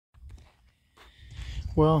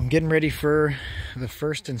Well, I'm getting ready for the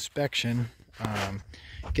first inspection,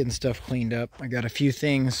 getting stuff cleaned up. I got a few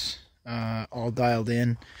things all dialed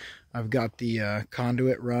in. I've got the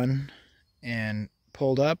conduit run and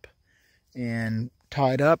pulled up and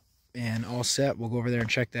tied up and all set. We'll go over there and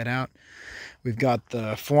check that out. We've got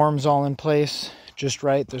the forms all in place just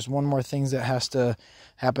right. There's one more thing that has to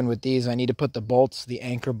happen with these. I need to put the bolts, the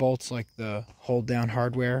anchor bolts, like the hold down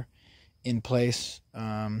hardware, in place.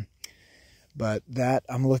 But that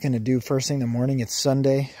I'm looking to do first thing in the morning. It's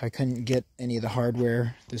Sunday. I couldn't get any of the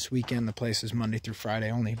hardware this weekend. The place is Monday through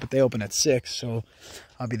Friday only, but they open at 6, so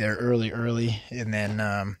I'll be there early. And then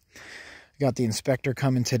I got the inspector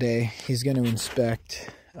coming today. He's going to inspect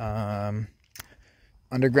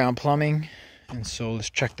underground plumbing, and so let's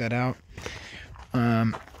check that out.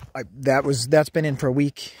 That's been in for a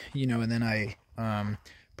week, you know, and then I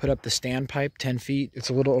put up the standpipe 10 feet. It's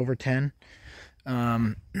a little over 10.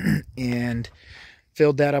 And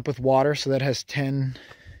filled that up with water, so that has 10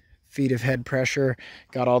 feet of head pressure.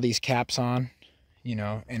 Got all these caps on, you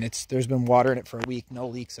know, and there's been water in it for a week, no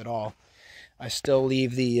leaks at all. I still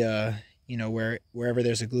leave the you know, wherever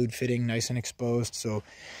there's a glued fitting nice and exposed. So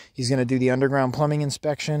he's going to do the underground plumbing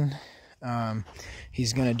inspection.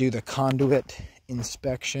 He's going to do the conduit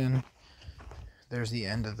inspection. There's the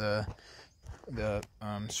end of the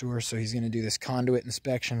sewer, so he's going to do this conduit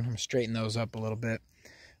inspection. I'm straighten those up a little bit.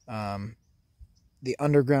 The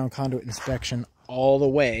underground conduit inspection all the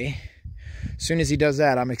way. As soon as he does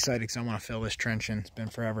that, I'm excited because I want to fill this trench in. It's been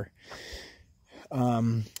forever.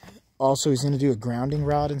 Also, he's going to do a grounding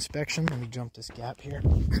rod inspection. Let me jump this gap here.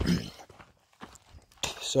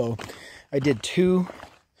 So I did 2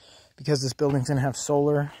 because this building's going to have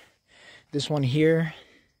solar. This one here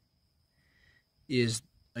is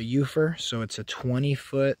a UFR, so it's a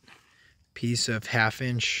 20-foot piece of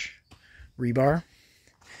 1/2-inch rebar,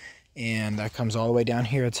 and that comes all the way down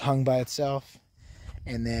here. It's hung by itself,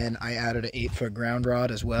 and then I added an 8-foot ground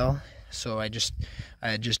rod as well. So I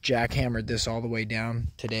had just jackhammered this all the way down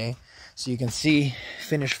today, so you can see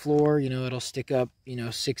finished floor. You know, it'll stick up, you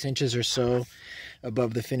know, 6 inches or so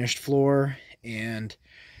above the finished floor, and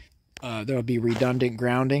there'll be redundant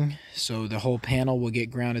grounding, so the whole panel will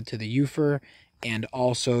get grounded to the UFR and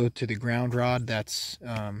also to the ground rod. That's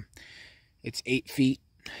it's 8 feet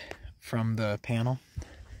from the panel.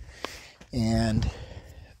 And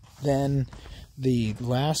then the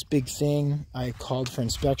last big thing I called for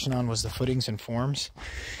inspection on was the footings and forms,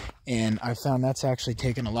 and I found that's actually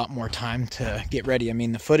taken a lot more time to get ready. I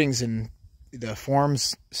mean, the footings and the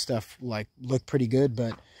forms stuff like look pretty good,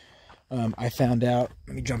 but I found out,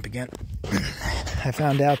 let me jump again. I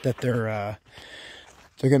found out that they're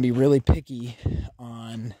going to be really picky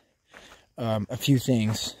on a few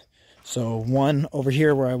things. So one, over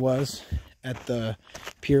here where I was at the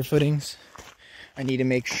pier footings, I need to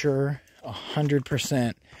make sure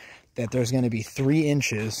 100% that there's going to be 3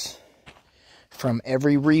 inches from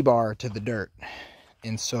every rebar to the dirt.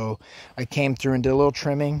 And so I came through and did a little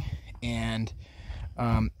trimming, and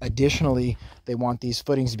additionally, they want these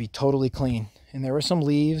footings to be totally clean. And there were some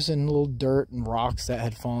leaves and little dirt and rocks that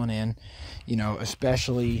had fallen in, you know,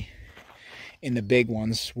 especially in the big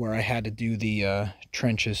ones where I had to do the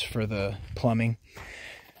trenches for the plumbing.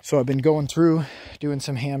 So I've been going through, doing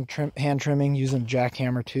some hand trimming, using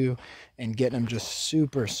jackhammer too, and getting them just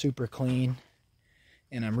super clean.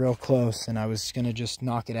 And I'm real close, and I was gonna just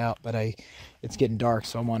knock it out, but it's getting dark,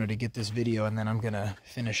 so I wanted to get this video, and then I'm gonna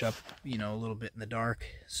finish up, you know, a little bit in the dark.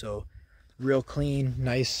 So real clean,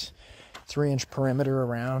 nice 3-inch perimeter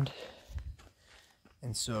around.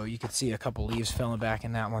 And so you can see a couple leaves falling back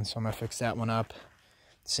in that one, so I'm gonna fix that one up.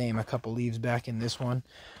 Same, a couple leaves back in this one.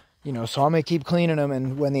 You know, so I'm gonna keep cleaning them,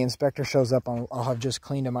 and when the inspector shows up, I'll have just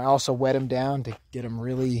cleaned them. I also wet them down to get them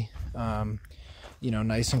really, you know,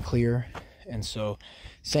 nice and clear. And so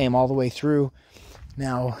same all the way through.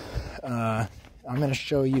 Now I'm going to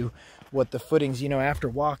show you what the footings, you know, after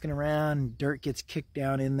walking around, dirt gets kicked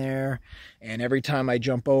down in there, and every time I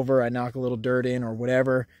jump over I knock a little dirt in or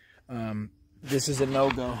whatever. This is a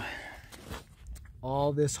no-go.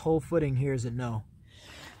 All this whole footing here is a no.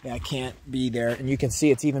 That can't be there, and you can see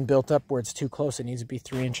it's even built up where it's too close. It needs to be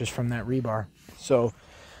 3 inches from that rebar. So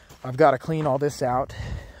I've got to clean all this out.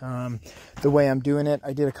 The way I'm doing it,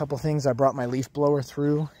 I did a couple things. I brought my leaf blower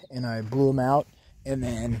through and I blew them out. And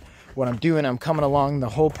then what I'm doing, I'm coming along the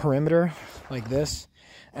whole perimeter like this,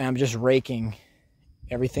 and I'm just raking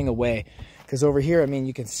everything away. Because over here, I mean,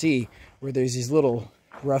 you can see where there's these little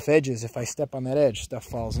rough edges. If I step on that edge, stuff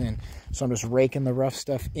falls in. So I'm just raking the rough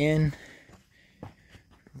stuff in,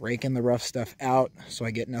 raking the rough stuff out, so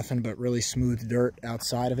I get nothing but really smooth dirt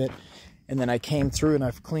outside of it. And then I came through and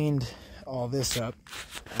I've cleaned all this up.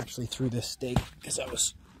 I actually threw this stake because I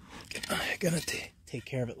was gonna take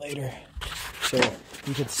care of it later. So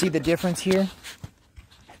you can see the difference here.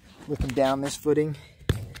 Looking down, this footing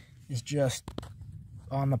is just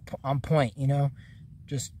on point, you know,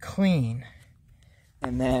 just clean.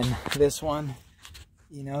 And then this one,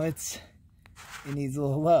 you know, it needs a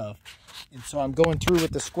little love. And so I'm going through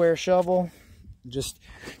with the square shovel, just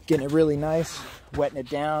getting it really nice, wetting it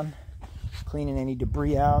down, cleaning any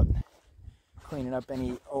debris out, cleaning up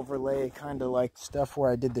any overlay kind of like stuff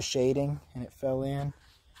where I did the shading and it fell in.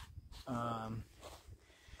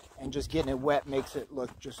 And just getting it wet makes it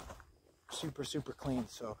look just super, super clean.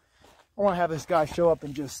 So I want to have this guy show up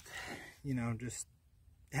and just, you know, just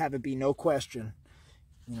have it be no question,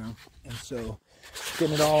 you know. And so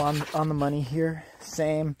getting it all on the money here.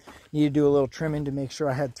 Same, need to do a little trimming to make sure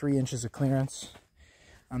I had 3 inches of clearance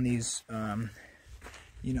on these,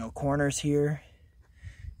 you know, corners here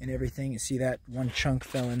and everything. You see that one chunk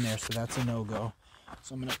fell in there, so that's a no-go.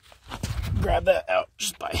 So I'm gonna grab that out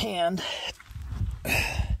just by hand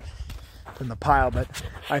from the pile. But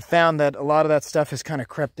I found that a lot of that stuff has kind of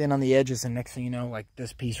crept in on the edges, and next thing you know, like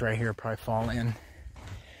this piece right here will probably fall in.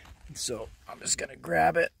 So I'm just gonna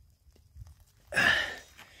grab it.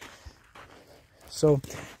 So,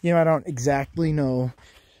 you know, I don't exactly know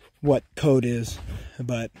what code is,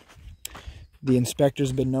 but the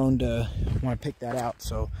inspector's been known to want to pick that out,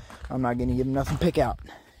 so I'm not gonna give him nothing to pick out.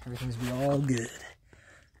 Everything's gonna be all good.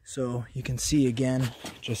 So you can see again,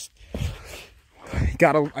 just I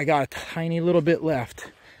got a tiny little bit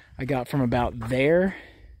left. I got from about there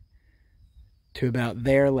to about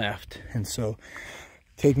there left, and so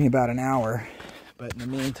take me about an hour. But in the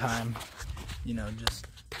meantime, you know, just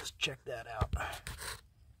check that out.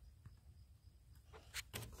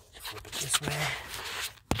 Flip it this way.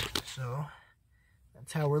 So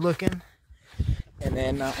that's how we're looking. And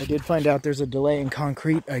then I did find out there's a delay in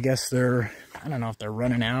concrete. I guess I don't know if they're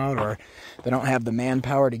running out or they don't have the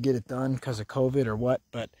manpower to get it done because of COVID or what,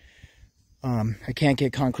 but I can't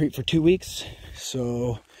get concrete for 2 weeks.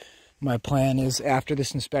 So my plan is, after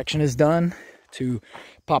this inspection is done, to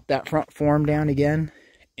pop that front form down again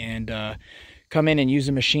and come in and use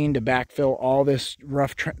a machine to backfill all this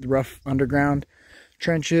rough underground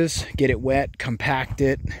trenches, get it wet, compact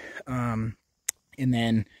it, and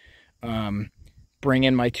then bring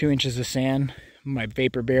in my 2 inches of sand, my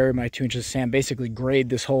vapor barrier, my 2 inches of sand, basically grade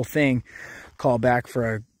this whole thing, call back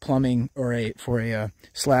for a plumbing or for a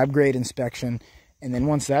slab grade inspection. And then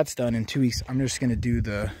once that's done in 2 weeks, I'm just going to do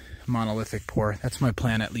the monolithic pour. That's my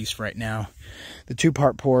plan, at least right now. The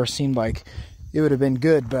 2-part pour seemed like it would have been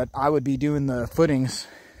good, but I would be doing the footings,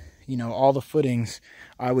 you know, all the footings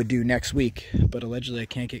I would do next week, but allegedly I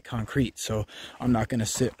can't get concrete, so I'm not going to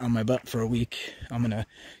sit on my butt for a week. I'm going to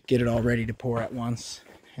get it all ready to pour at once.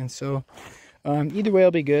 And so either way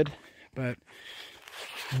I'll be good, but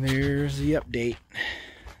there's the update.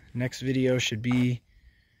 Next video should be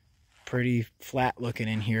pretty flat looking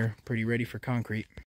in here, pretty ready for concrete.